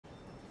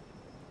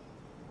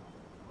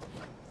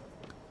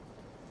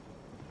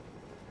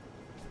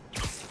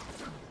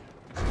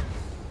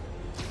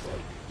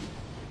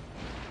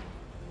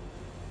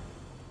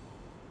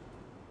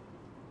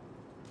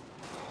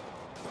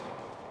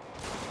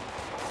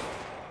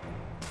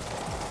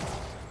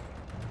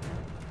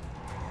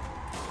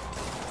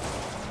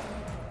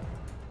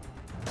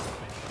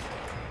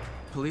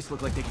police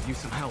look like they could use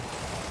some help.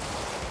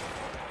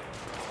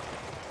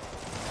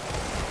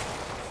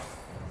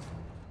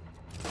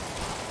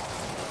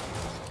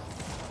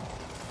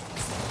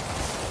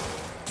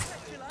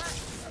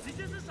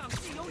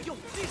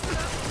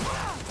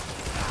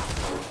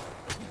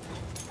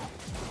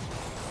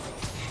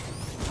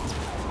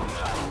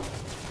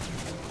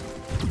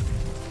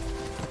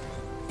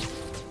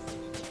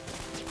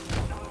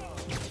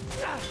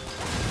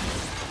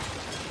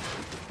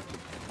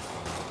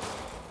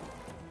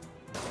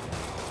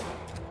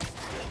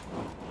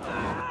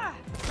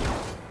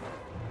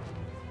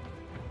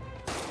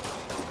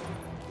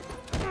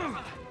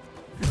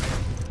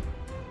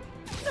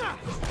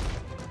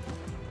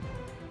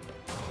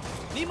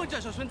你们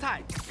这手酸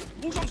菜，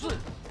无双式，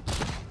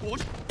我。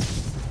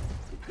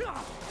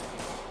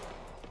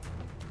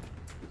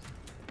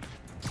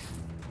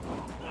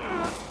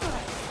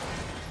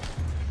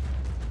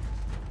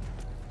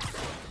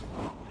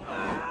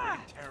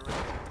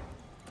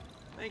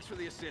Thanks for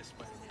the assist,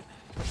 Spider-Man.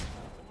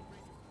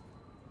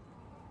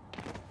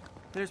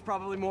 There's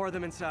probably more of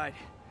them inside.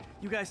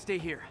 You guys stay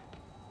here.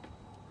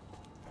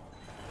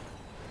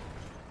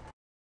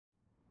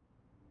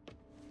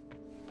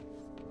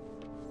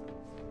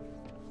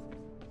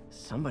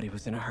 Somebody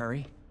was in a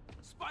hurry.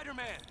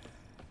 Spider-Man!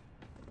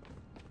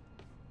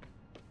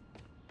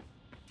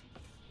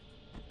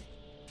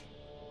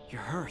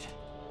 You're hurt.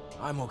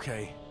 I'm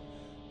okay.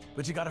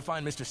 But you gotta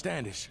find Mr.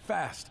 Standish,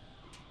 fast.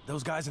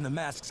 Those guys in the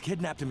masks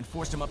kidnapped him and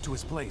forced him up to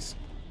his place.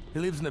 He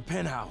lives in the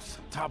penthouse,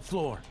 top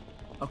floor.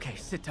 Okay,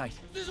 sit tight.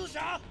 蜘蛛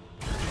侠，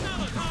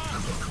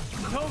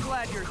 So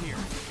glad you're here.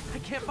 I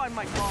can't find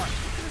my car. I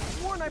could have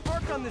sworn I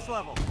parked on this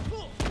level.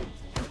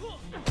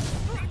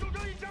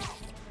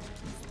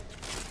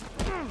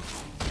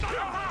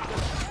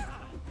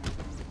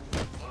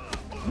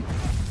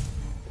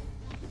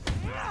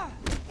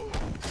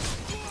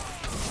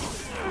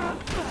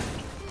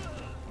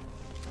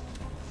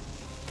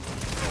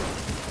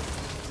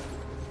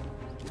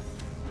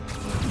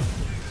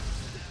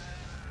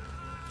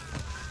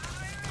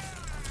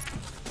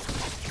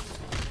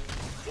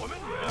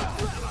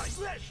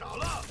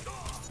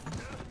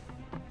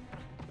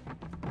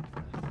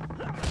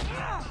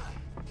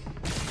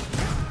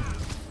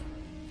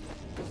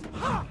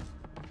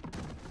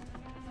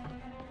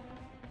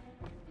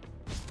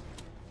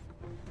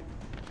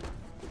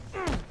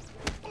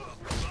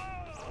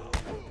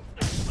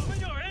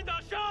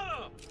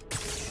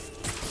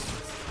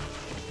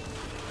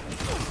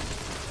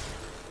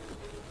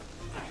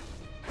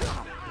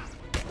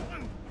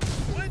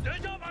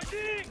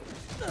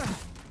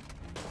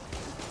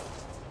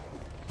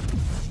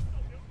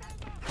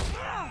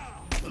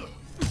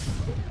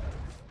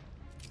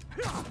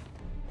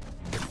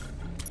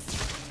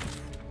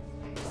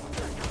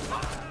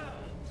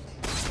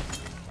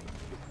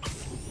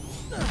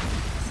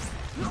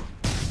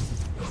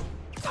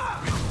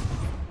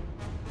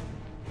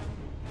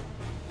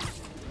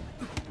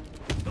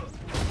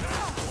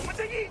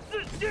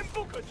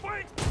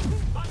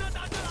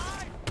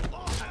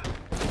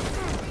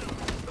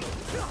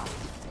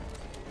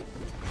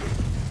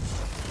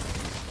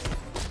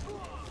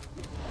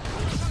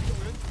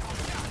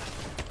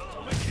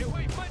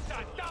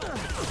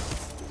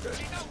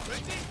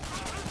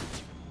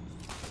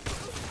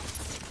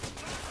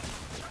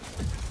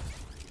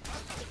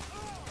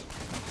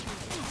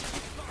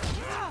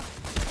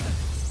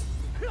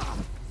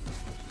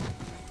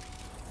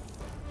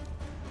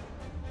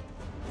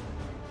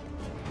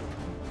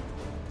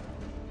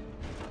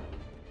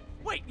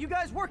 Wait, you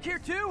guys work here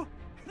too?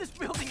 This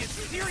building is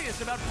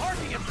serious about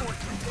parking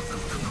enforcement.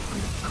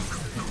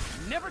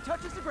 Never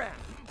touches the ground.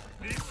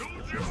 你阻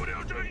止不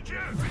了这一切。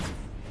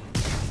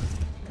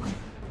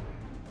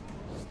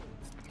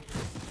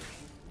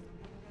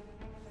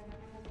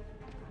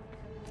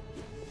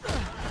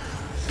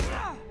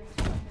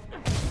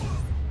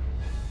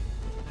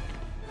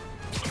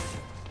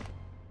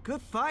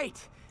Good fight.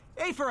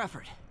 A for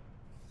effort.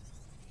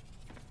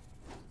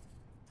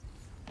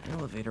 The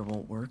elevator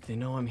won't work. They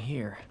know I'm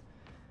here.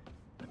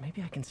 But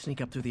maybe I can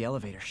sneak up through the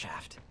elevator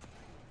shaft.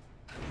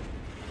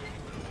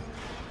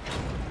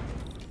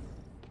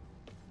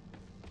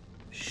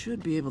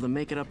 Should be able to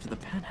make it up to the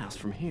penthouse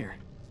from here.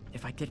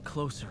 If I get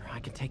closer, I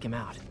can take him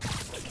out.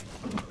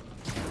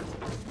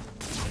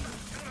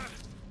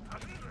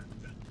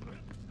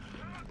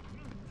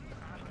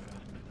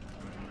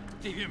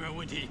 这边没有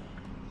问题。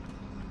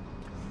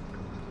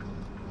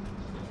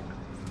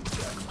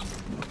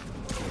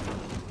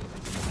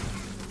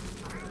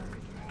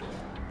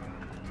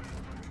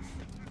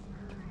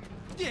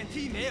电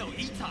梯没有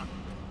异常。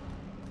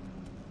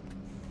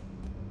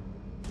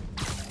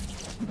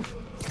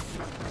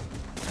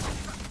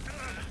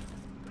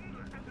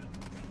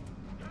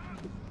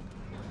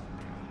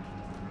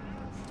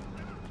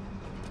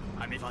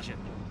还没发现，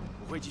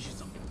我会继续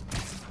走。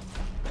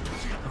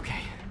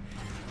Okay,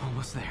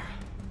 almost there.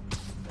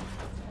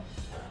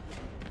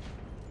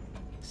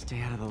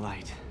 Stay out of the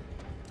light.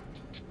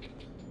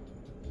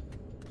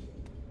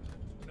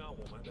 那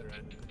我们的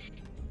人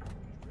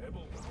全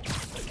部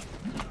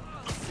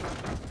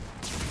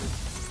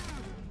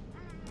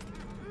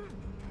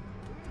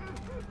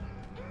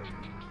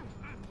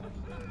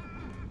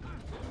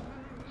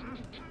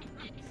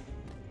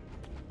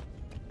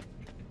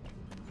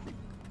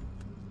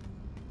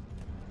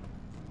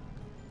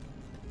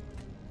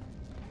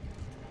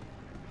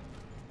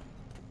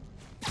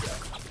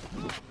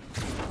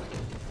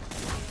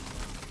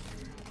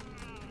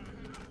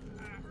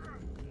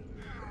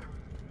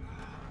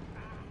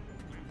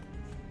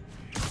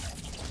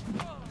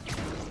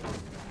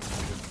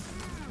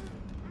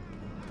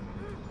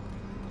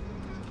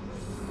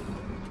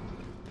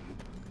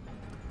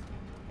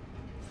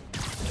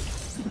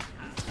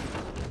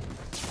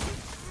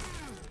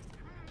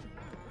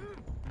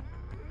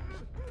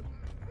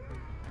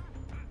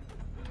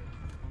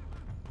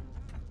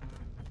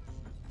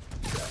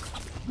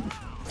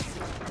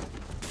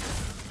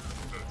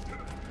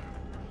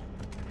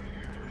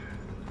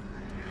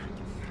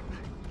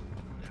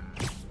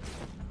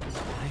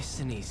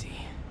Nice and easy.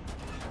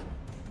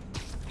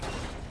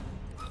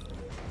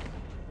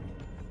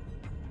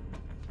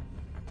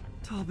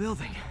 Tall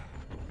building.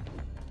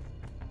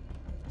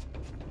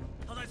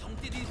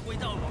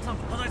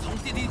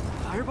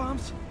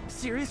 Firebombs?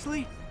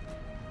 Seriously?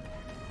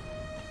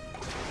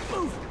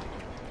 Move!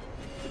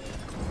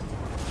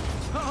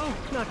 Uh-oh,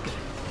 not good.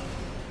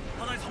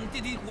 他在从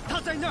地底，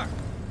他在那儿，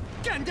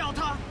干掉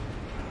他！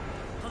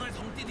他在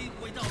从地底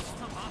轨道往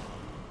上爬。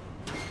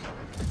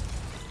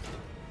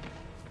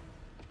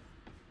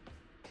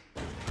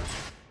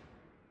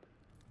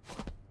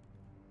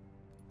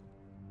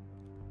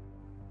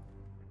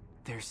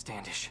 There's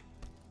Standish.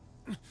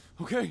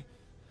 Okay,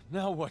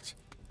 now what?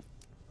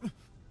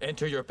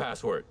 Enter your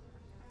password.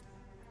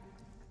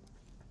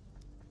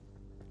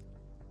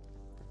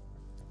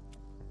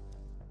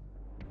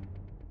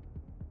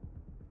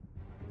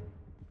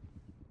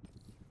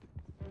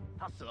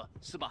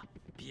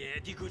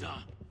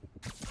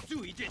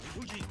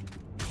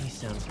 He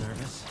sounds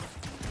nervous.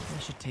 I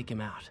should take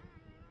him out.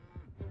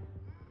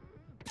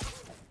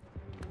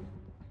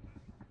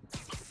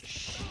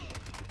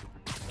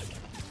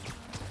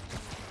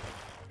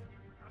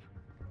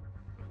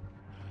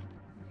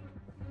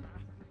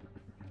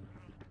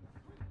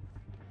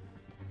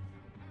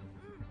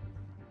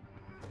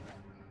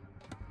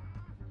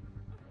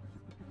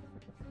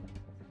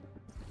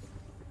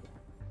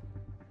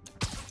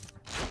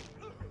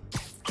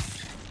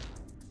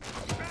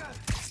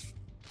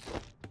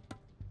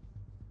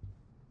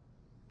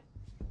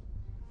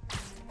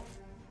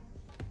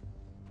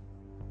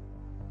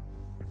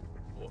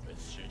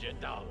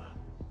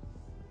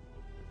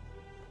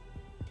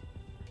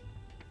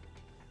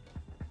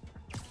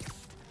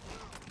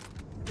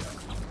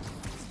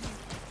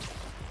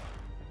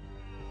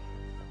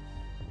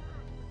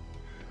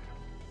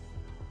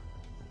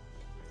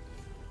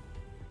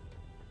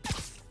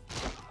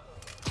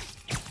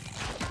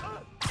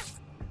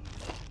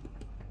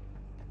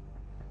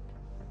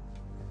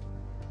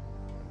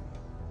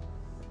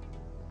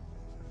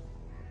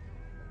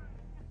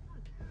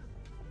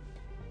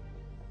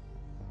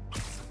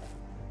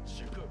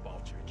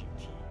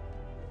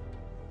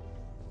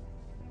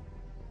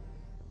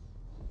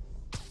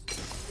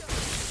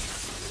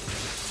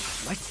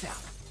 Lights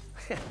out.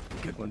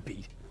 Good one,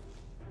 Pete.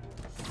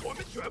 我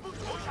们全部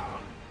投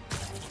降！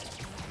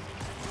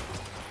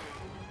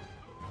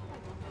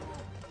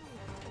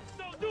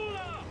守住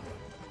了！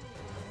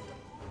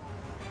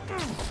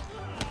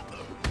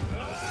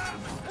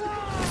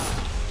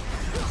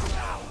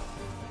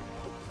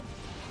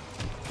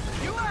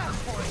 You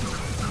asked for it!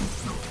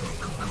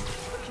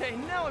 Okay,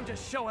 now I'm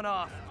just showing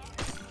off.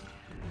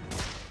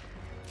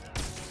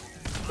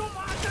 都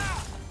马上！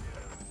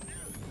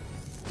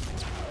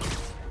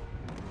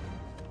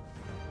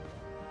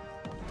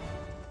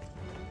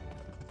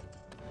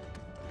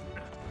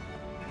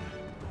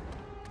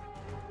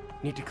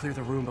 Need to clear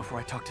the room before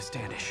I talk to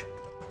Standish.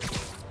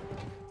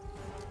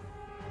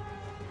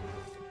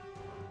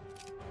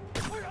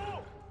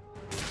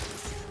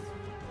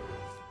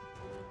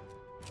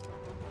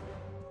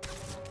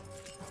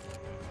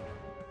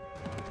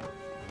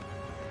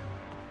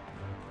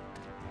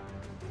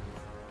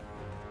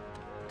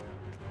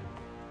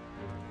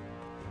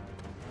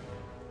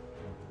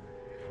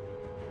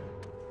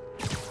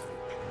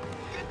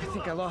 I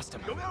think I lost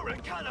him. 有没有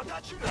人看到他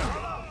去哪儿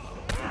了？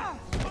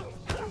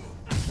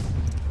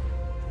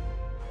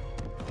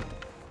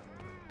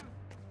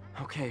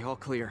 Okay, all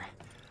clear.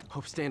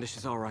 Hope Standish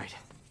is all right.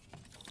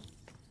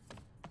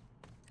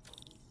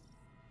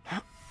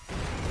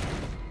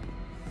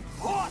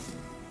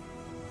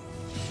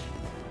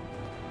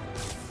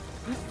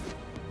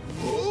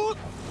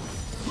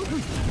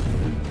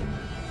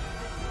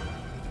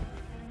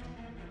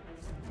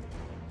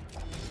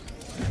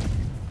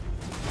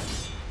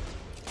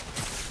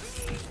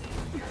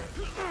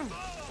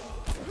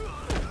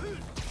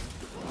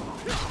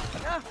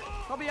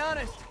 I'll be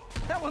honest,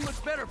 that one looks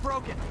better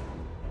broken.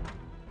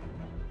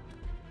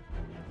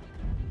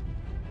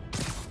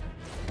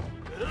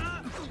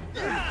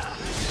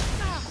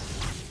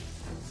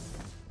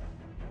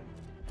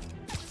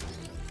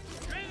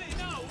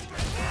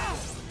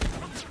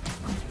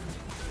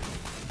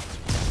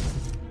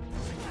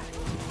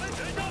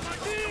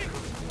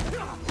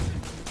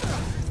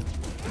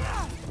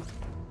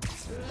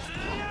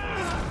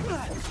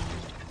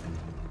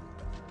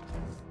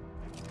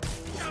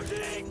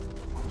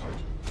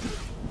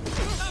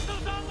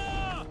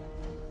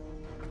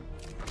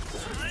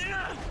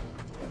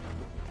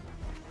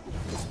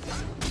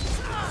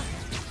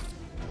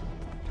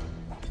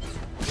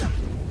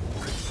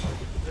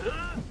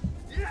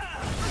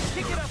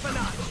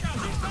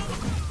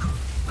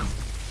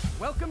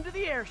 Welcome to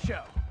the air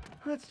show.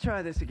 Let's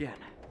try this again.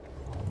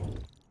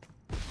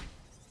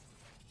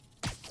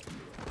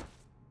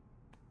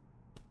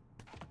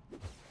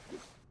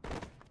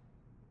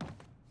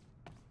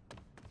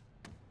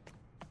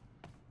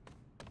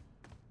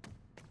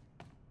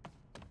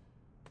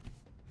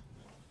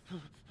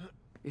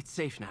 It's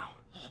safe now.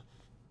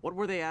 What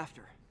were they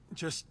after?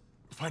 Just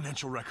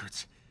financial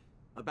records.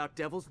 About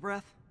Devil's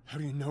Breath? How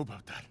do you know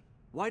about that?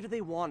 Why do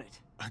they want it?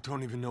 I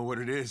don't even know what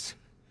it is.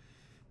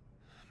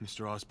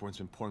 Mr. Osborn's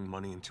been pouring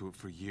money into it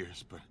for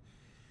years, but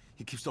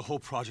he keeps the whole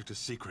project a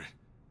secret.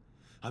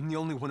 I'm the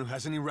only one who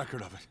has any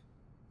record of it.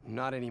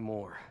 Not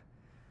anymore.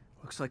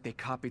 Looks like they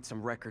copied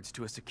some records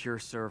to a secure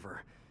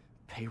server.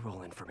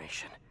 Payroll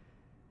information.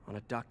 On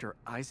a Dr.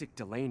 Isaac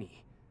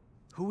Delaney.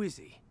 Who is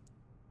he?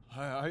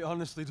 I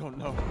honestly don't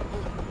know.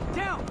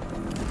 Down!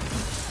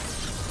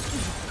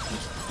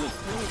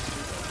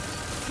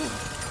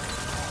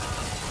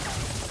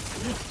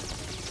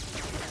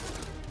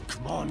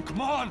 Come on,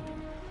 come on!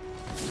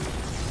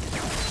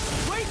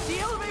 Wait, the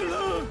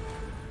elevator!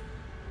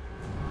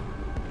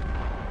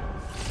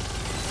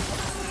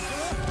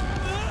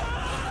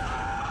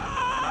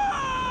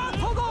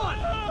 Hold on!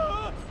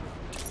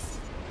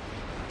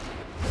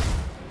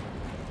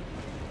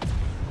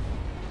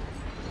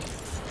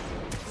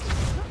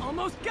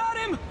 Almost got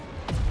him!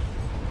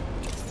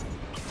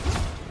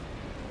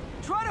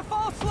 Try to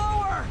fall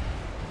slower!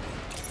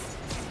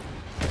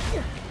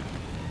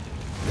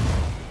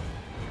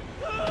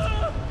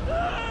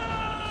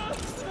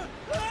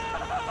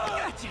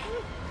 Gotcha!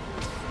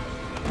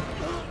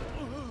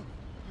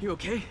 You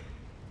okay?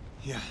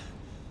 Yeah,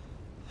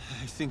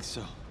 I think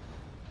so.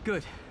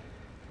 Good.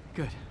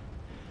 Good.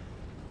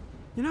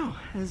 You know,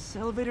 as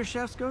elevator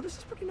shafts go, this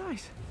is pretty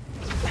nice.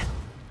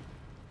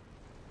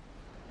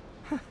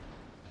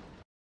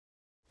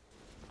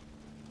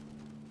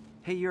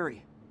 Hey,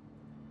 Yuri.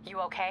 You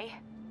okay?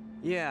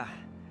 Yeah,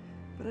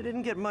 but I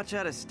didn't get much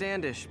out of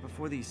Standish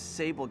before these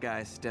Sable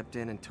guys stepped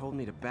in and told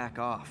me to back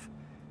off.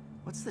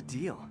 What's the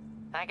deal?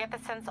 I get the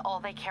sense all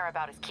they care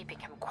about is keeping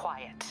him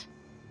quiet.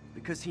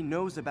 Because he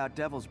knows about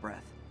Devil's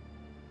Breath.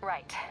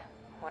 Right.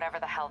 Whatever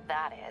the hell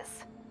that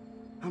is.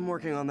 I'm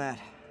working on that.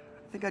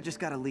 I think I just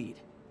got a lead.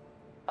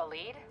 A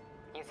lead?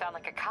 You sound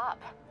like a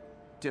cop.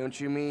 Don't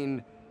you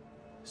mean...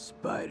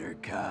 Spider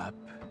Cop?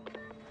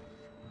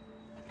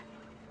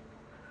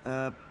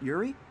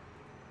 Yuri?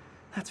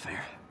 That's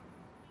fair.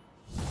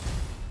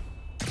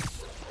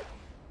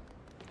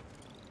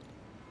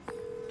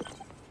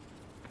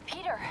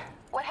 Peter,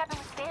 what happened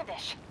with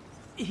Standish?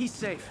 He's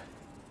safe.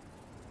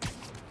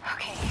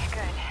 Okay,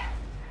 good.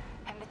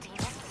 And the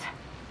demons?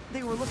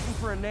 They were looking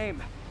for a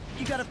name.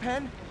 You got a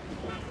pen?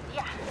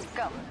 Yeah,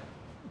 go.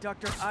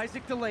 Dr.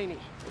 Isaac Delaney.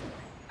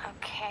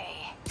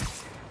 Okay.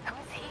 Who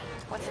is he?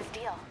 What's his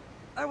deal?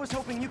 I was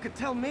hoping you could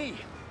tell me.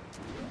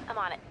 I'm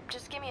on it.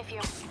 Just give me a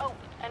few. Oh,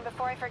 and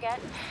before I forget,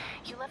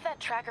 you left that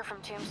tracker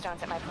from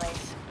Tombstones at my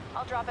place.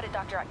 I'll drop it at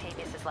Dr.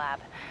 Octavius's lab.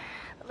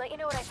 Let you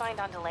know what I find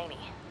on Delaney.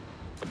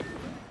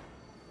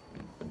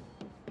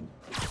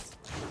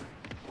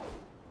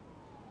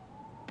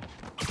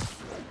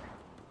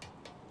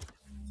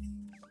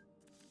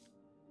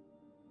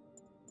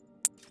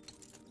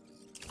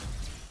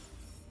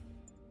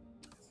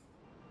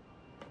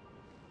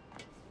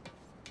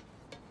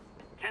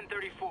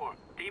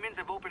 Demons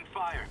have opened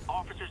fire.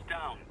 Officers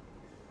down.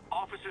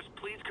 Officers,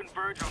 please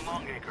converge on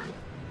Longacre.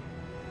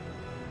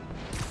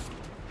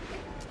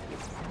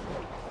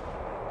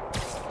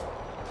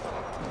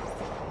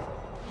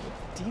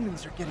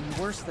 Demons are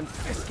getting worse than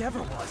Fisk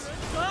ever was.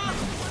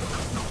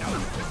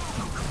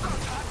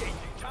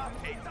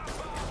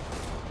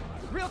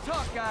 Real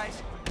talk,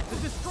 guys. The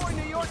Destroy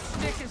New York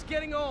stick is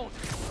getting old.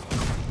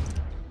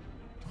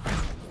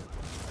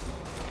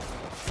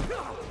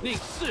 宁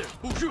死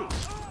不入。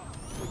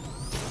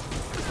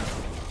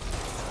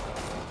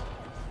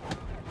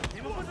你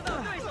们不知道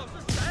对手是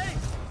谁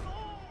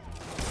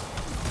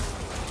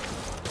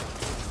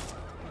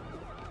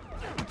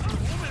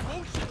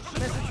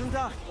？Message from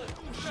Doc.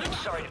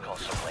 Sorry to call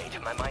so late.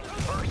 My mind's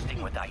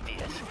bursting with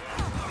ideas.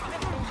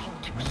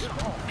 Too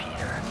small,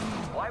 Peter.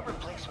 Why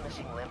replace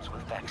missing limbs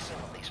with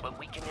facsimiles when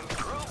we can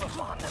improve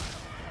upon them?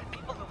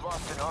 People who've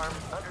lost an arm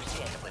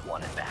understandably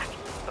want it back,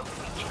 but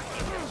we can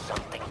give them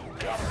something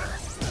better.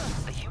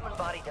 The human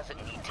body doesn't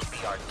need to be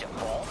our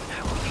default. We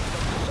can go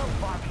so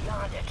far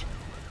beyond it.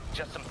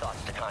 Just some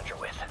thoughts to conjure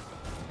with.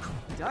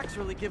 Doc's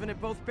really giving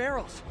it both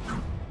barrels.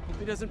 Hope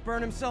he doesn't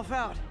burn himself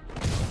out.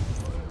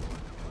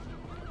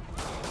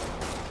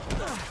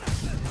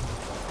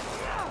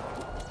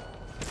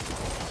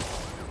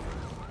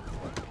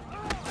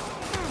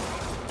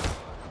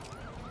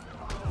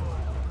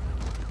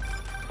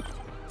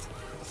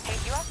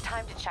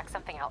 Check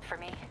something out for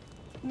me?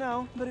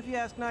 No, but if you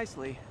ask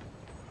nicely.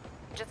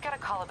 Just got a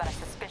call about a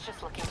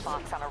suspicious-looking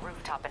box on a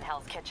rooftop in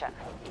Hell's Kitchen.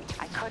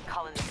 I could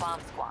call in the bomb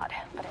squad,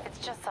 but if it's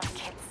just some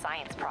kid's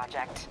science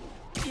project...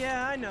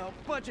 Yeah, I know.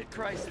 Budget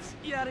crisis.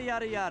 Yada,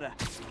 yada, yada.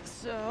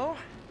 So...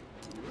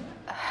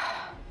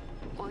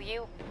 will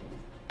you...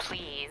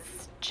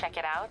 please check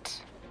it out?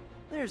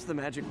 There's the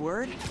magic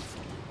word.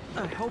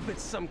 I hope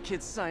it's some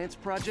kid's science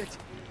project.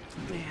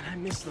 Man, I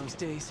miss those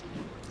days.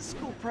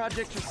 School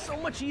projects are so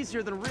much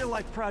easier than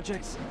real-life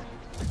projects.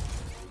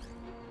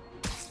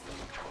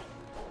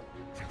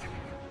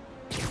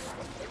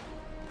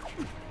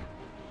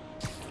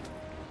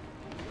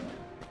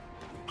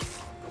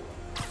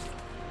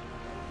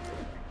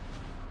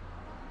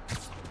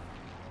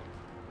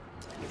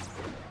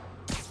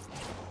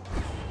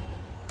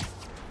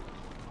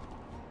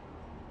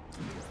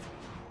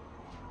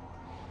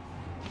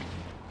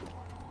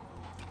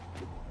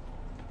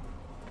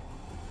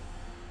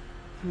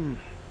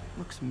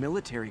 Looks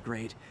military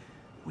grade.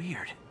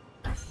 Weird.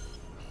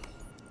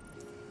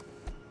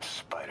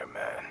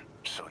 Spider-Man,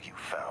 so you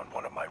found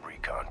one of my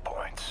recon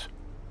points.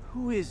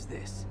 Who is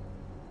this?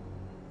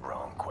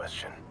 Wrong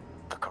question.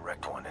 The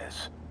correct one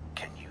is,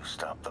 can you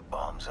stop the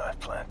bombs I've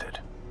planted?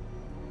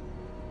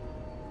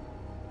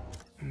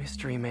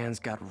 Mystery Man's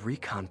got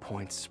recon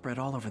points spread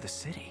all over the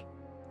city.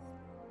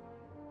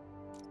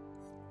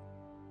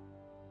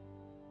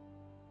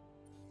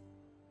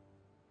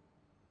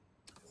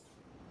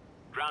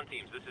 Ground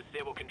teams, this is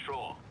Stable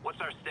Control. What's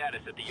our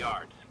status at the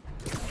yards?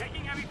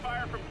 Taking heavy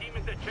fire from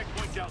demons at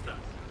Checkpoint Delta.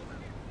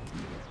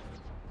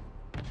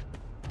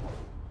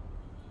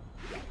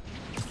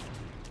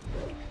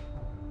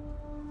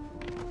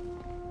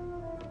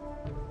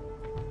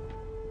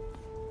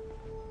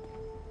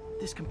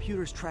 This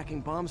computer's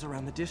tracking bombs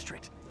around the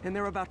district, and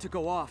they're about to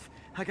go off.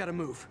 I gotta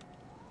move.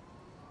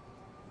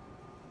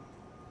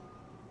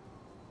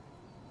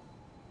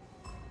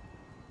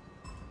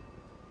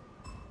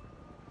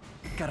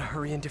 Gotta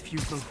hurry and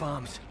defuse those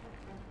bombs.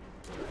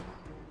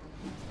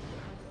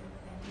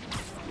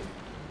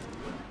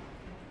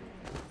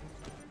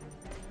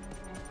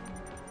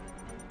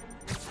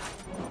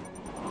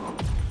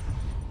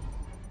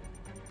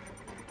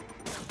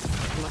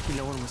 Lucky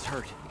no one was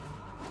hurt.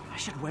 I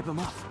should web them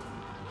up.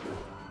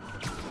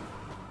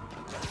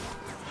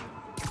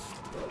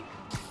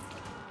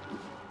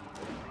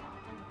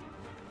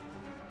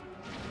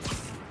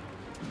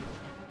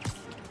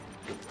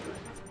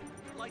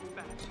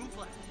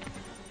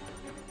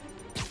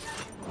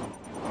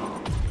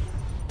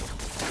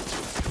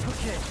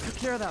 Okay, took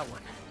care of that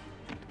one.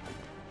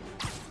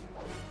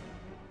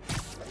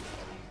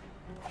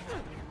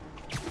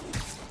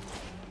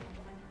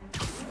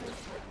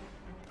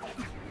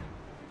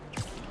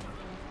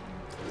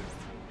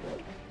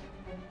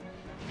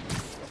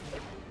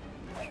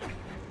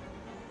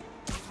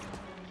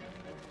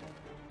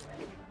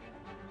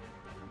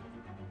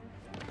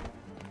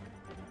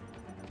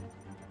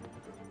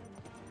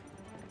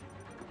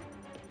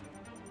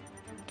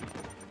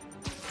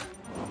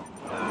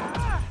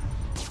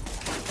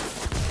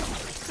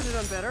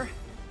 Done better.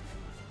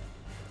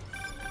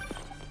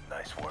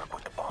 Nice work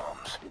with the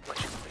bombs, but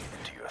you bleed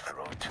into your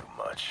throat too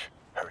much.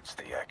 Hurts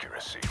the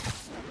accuracy.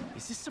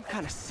 Is this some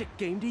kind of sick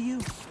game to you?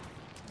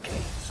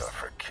 Games are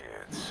for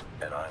kids,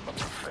 and I'm a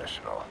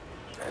professional,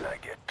 and I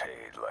get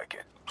paid like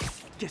it.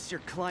 Guess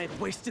your client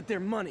wasted their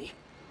money.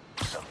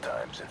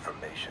 Sometimes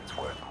information's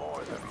worth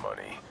more than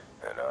money,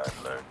 and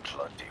I've learned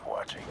plenty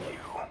watching you.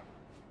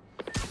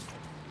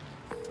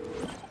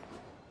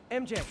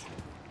 MJ,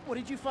 what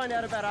did you find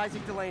out about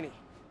Isaac Delaney?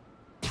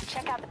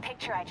 Check out the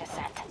picture I just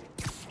sent.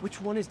 Which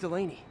one is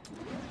Delaney?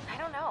 I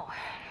don't know.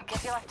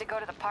 Guess you'll have to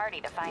go to the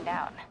party to find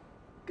out.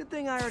 Good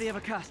thing I already have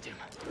a costume.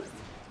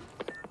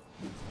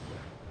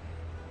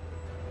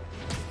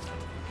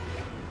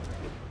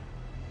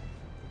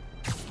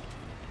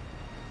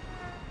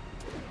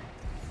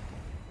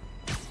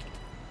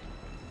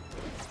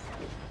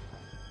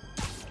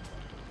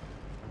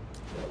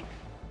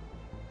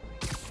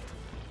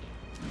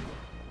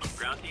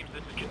 Ground teams,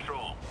 this is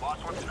Control.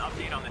 Boss wants an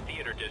update on the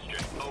theater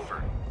district.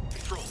 Over.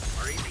 Control,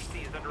 our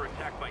ABC is under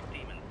attack by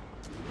demons.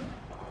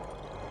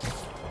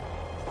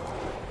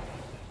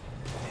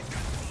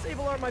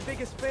 Sable aren't my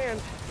biggest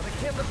fans, but I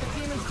can't let the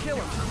demons kill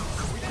them.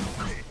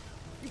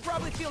 You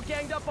probably feel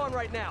ganged up on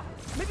right now.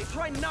 Maybe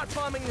try not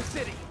bombing the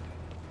city.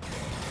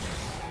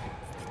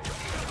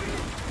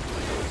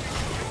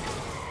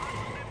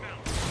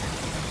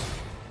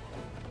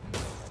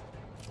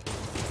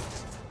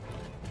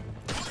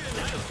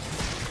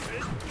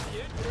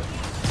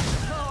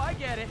 Oh, I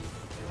get it.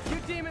 You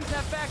demons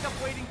have backup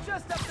waiting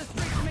just up the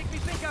street to make me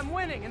think I'm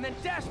winning and then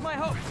dash my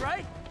hopes,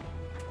 right?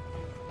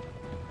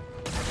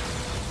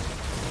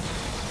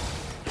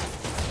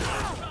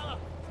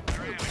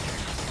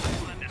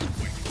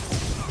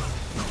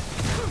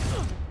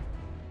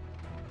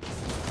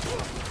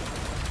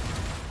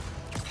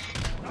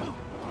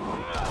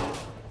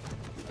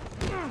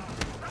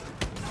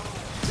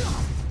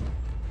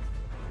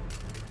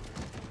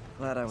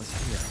 Glad I was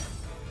here.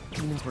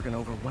 Demons were gonna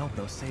overwhelm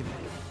those Sable.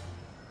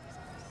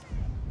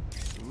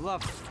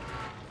 Love it.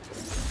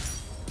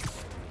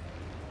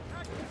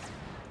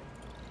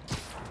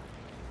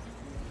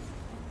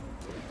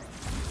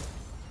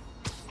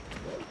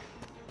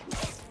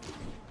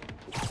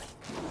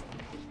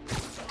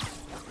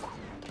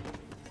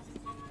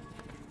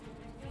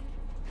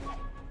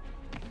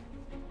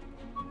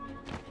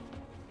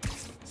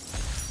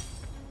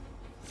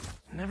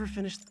 Never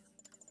finished.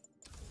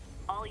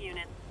 All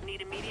units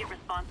need immediate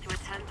response to a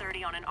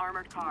 1030 on an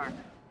armored car.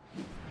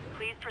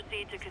 Please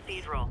proceed to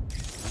Cathedral.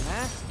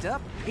 Masked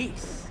up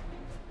piece.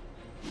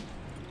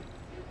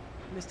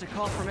 Missed a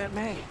call from Aunt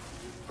May.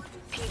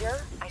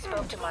 Peter, I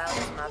spoke to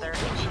Miles' mother,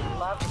 and she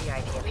loved the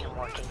idea of him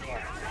working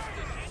here.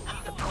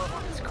 The poor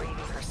woman's grieving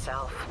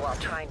herself while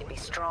trying to be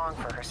strong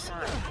for her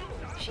son.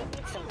 She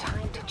needs some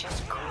time to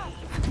just grieve,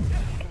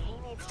 and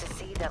he needs to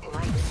see that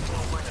life is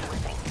still worth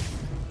living.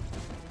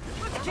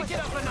 Kick it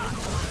up a notch.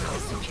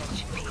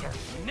 Suggestion, Peter.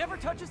 Never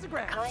touches the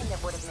ground. Kind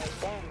that would have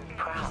made Ben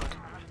proud.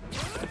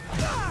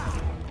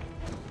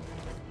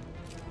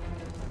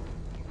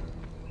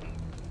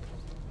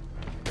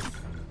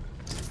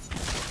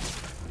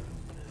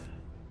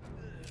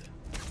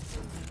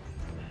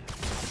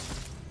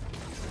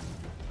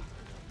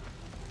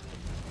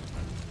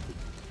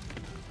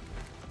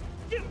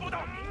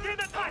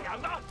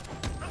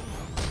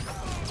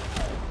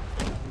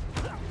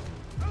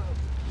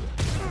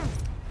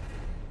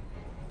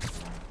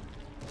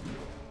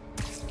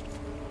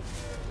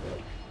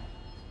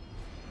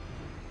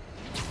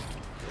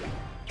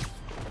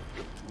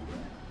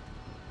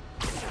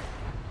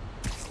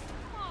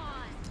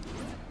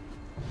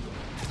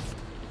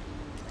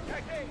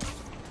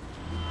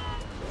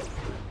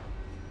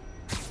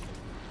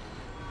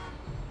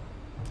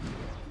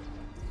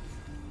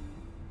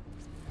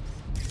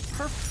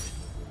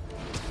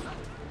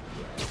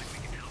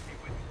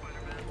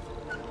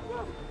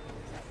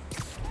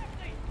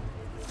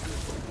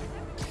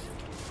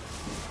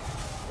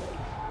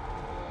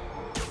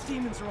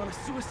 Demons are on a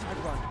suicide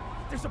run.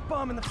 There's a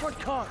bomb in the front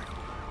car.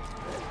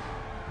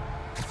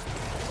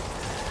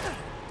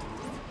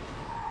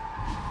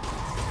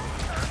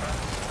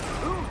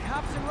 Ooh,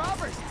 cops and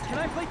robbers. Can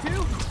I play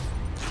too?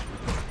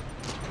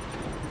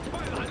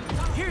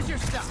 Here's your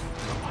stuff.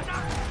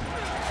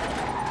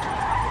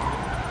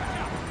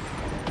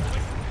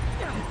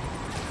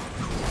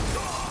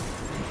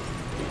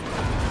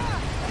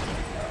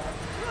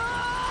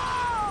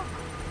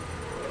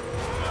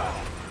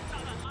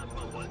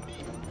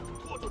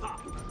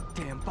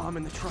 Damn bomb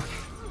in the truck.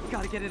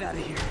 Gotta get it out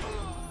of here.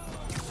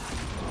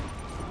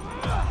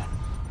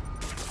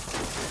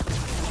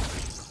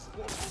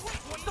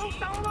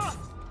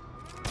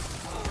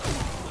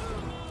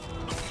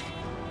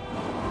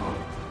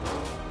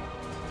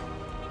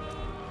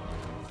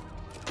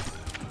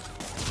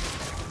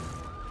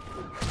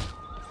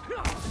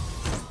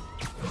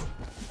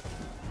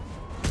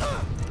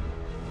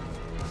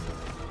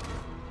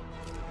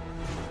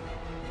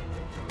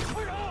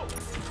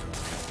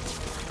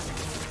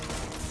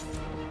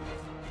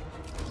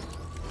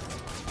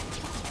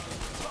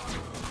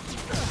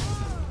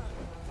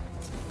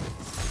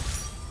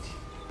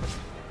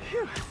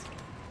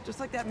 Just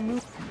like that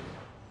move.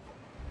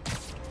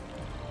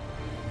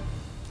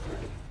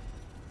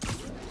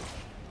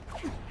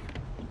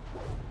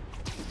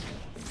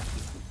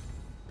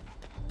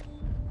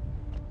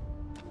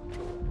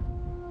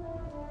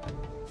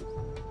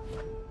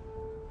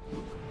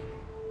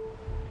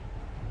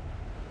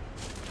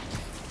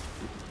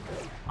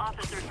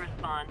 Officers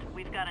respond.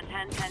 We've got a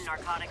 10-10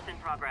 narcotics in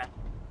progress.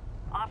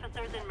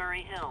 Officers in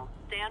Murray Hill,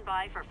 stand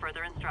by for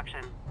further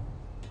instruction.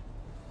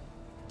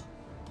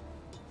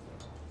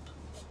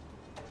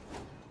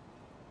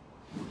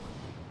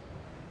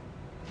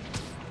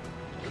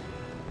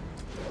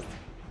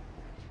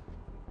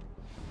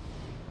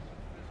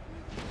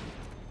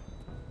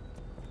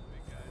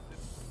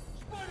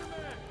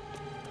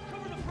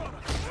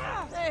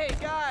 Hey,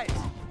 guys!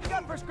 You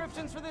got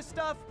prescriptions for this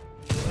stuff?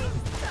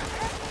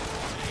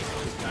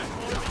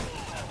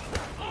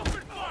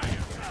 Open fire!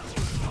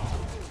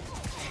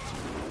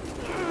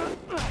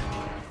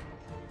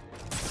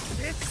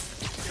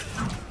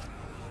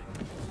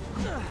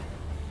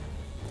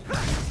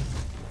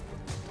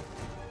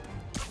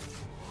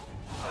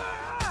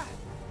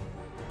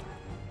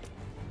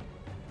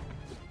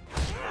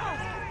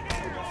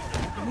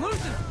 I'm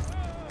losing!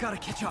 Gotta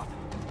catch up.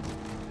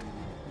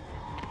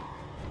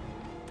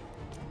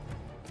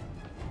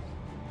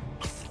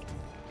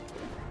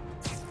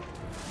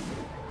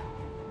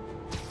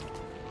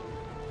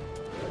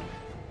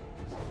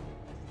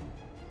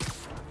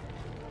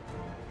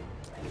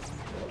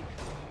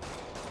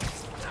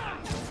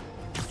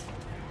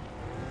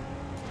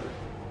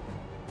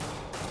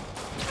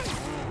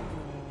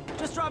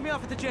 Just drop me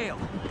off at the jail.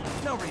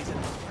 No reason.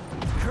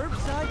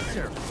 Curbside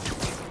service.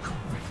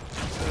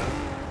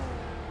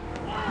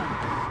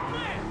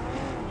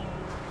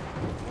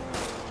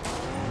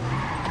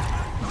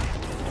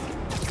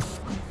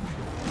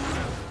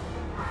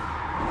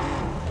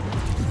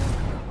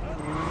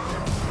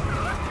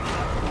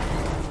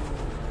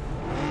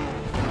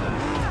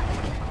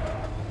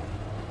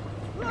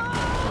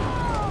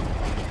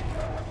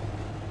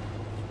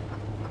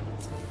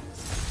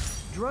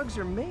 Drugs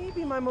are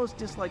maybe my most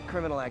disliked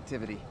criminal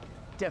activity.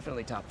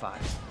 Definitely top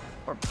 5.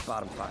 Or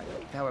bottom 5.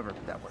 However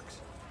that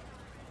works.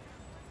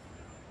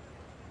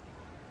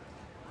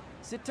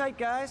 Sit tight,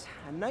 guys.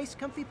 A nice,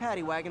 comfy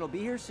paddy wagon will be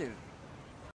here soon.